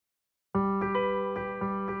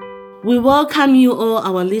We welcome you all,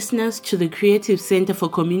 our listeners, to the Creative Center for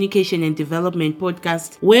Communication and Development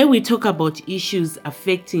podcast, where we talk about issues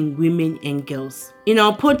affecting women and girls. In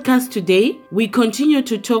our podcast today, we continue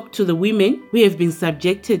to talk to the women who have been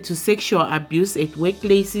subjected to sexual abuse at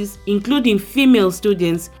workplaces, including female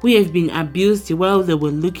students who have been abused while they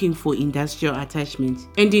were looking for industrial attachment.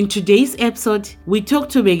 And in today's episode, we talk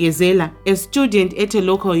to Begezela, a student at a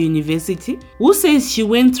local university, who says she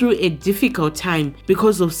went through a difficult time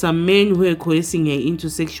because of some men who were coercing her into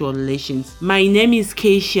sexual relations. My name is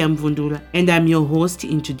Keisha Mvundula, and I'm your host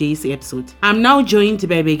in today's episode. I'm now joined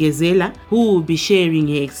by Begezela, who will be sharing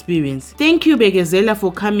her experience. Thank you, Begezela,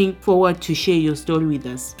 for coming forward to share your story with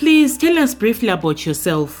us. Please tell us briefly about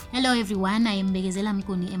yourself. Hello everyone, I am Begezela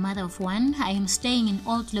Mkuni, a mother of one. I am staying in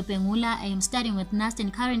Old Lopengula. I am studying with NUST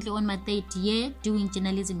and currently on my third year doing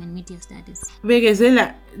journalism and media studies.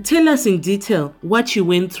 Begezela, tell us in detail what you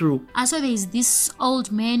went through. So there is this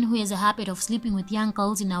old man who has a habit of sleeping with young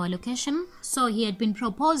girls in our location. So he had been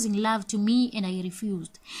proposing love to me and I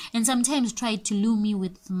refused, and sometimes tried to lure me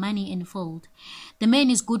with money and fold. The man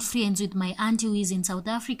is good friends with my auntie who is in South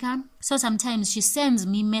Africa, so sometimes she sends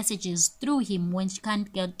me messages through him when she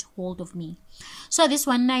can't get hold of me. So this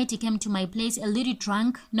one night he came to my place a little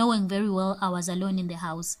drunk, knowing very well I was alone in the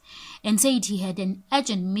house, and said he had an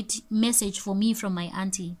urgent message for me from my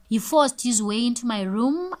auntie. He forced his way into my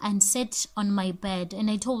room and sat on my bed,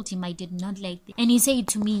 and I told him I did not like it. And he said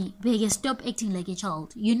to me, "Bege, stop acting like a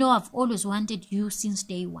child. You know I've always wanted you since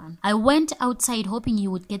day one." I went outside hoping he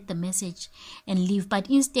would get the message and leave, but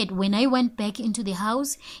instead when I went back into the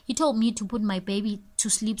house, he told me to put my baby to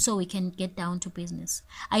sleep so we can get down to business.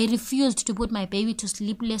 I refused to put my baby to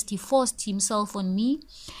sleep lest he forced himself on me,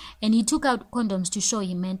 and he took out condoms to show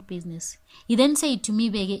he meant business. He then said to me,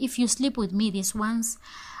 "Bege, if you sleep with me this once,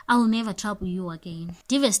 I'll never trouble you again."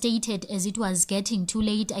 Devastated as it was getting too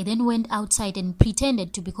late, I then went outside and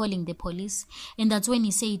pretended to be calling the police. And that's when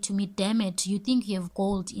he said to me, "Damn it, you think you have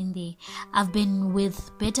gold in there? I've been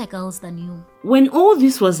with better girls than you." When all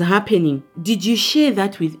this was happening, did you share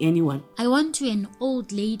that with anyone? I went to an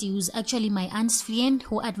old lady who's actually my aunt's friend,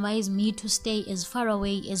 who advised me to stay as far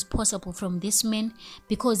away as possible from this man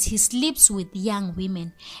because he sleeps with young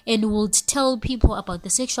women and would tell people about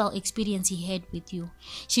the sexual experience he had with you.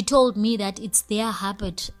 She told me that it's their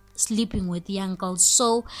habit sleeping with young girls,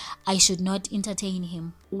 so I should not entertain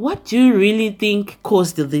him. What do you really think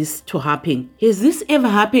caused this to happen? Has this ever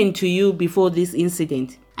happened to you before this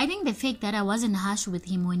incident? I think the fact that I wasn't harsh with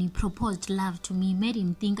him when he proposed love to me made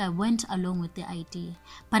him think I went along with the idea.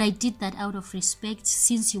 But I did that out of respect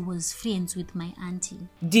since he was friends with my auntie.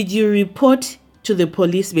 Did you report to the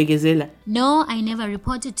police, Begezela? No, I never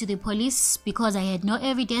reported to the police because I had no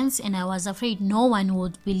evidence and I was afraid no one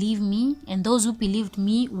would believe me, and those who believed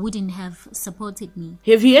me wouldn't have supported me.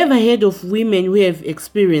 Have you ever heard of women who have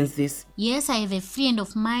experienced this? Yes, I have a friend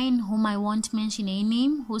of mine whom I won't mention her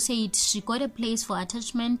name, who said she got a place for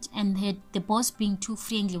attachment and had the boss being too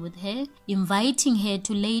friendly with her, inviting her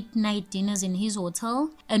to late night dinners in his hotel.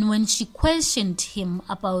 And when she questioned him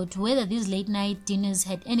about whether these late night dinners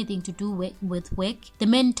had anything to do with work, the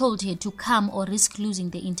man told her to come or risk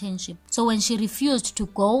losing the internship. So when she refused to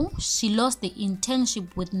go, she lost the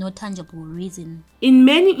internship with no tangible reason. In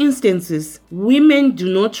many instances, women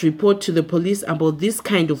do not report to the police about this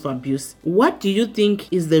kind of abuse. What do you think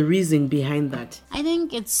is the reason behind that? I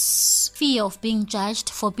think it's fear of being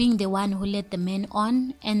judged for being the one who led the men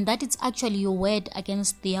on, and that it's actually your word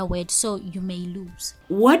against their word, so you may lose.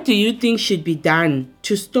 What do you think should be done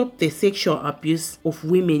to stop the sexual abuse of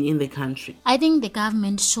women in the country? I think the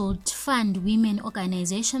government should fund women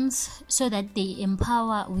organizations so that they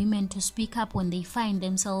empower women to speak up when they find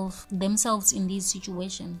themselves in this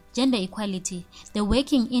situation. Gender equality. The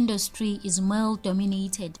working industry is male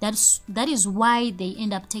dominated. That is why they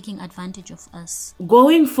end up taking advantage of us.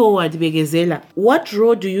 Going forward, Begezela, what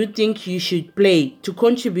role do you think you should play to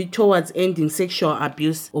contribute towards ending sexual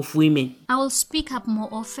abuse of women? I will speak up more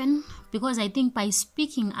often, because I think by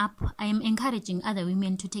speaking up, I am encouraging other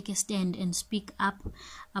women to take a stand and speak up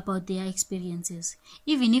about their experiences.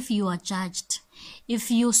 Even if you are judged,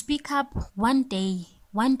 if you speak up, one day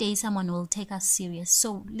someone will take us serious.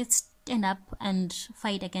 So let's stand up and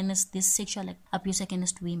fight against this sexual abuse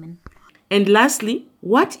against women. And lastly,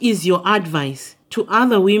 What is your advice to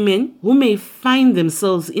other women who may find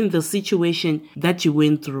themselves in the situation that you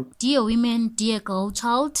went through? Dear women, dear girl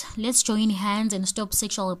child, let's join hands and stop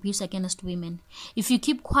sexual abuse against women. If you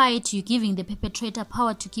keep quiet, you're giving the perpetrator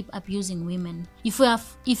power to keep abusing women.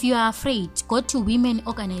 If you are afraid, go to women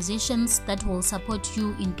organizations that will support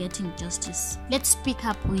you in getting justice. Let's speak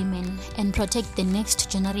up, women, and protect the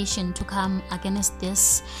next generation to come against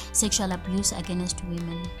this sexual abuse against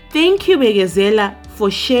women. Thank you, Begezela,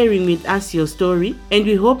 for sharing with us your story, and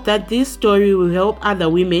we hope that this story will help other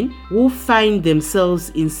women who find themselves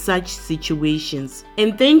in such situations.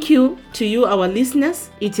 And thank you to you, our listeners.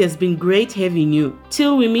 It has been great having you.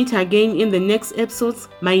 Till we meet again in the next episodes,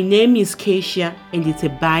 my name is Keisha, and it's a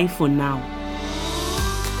bye for now.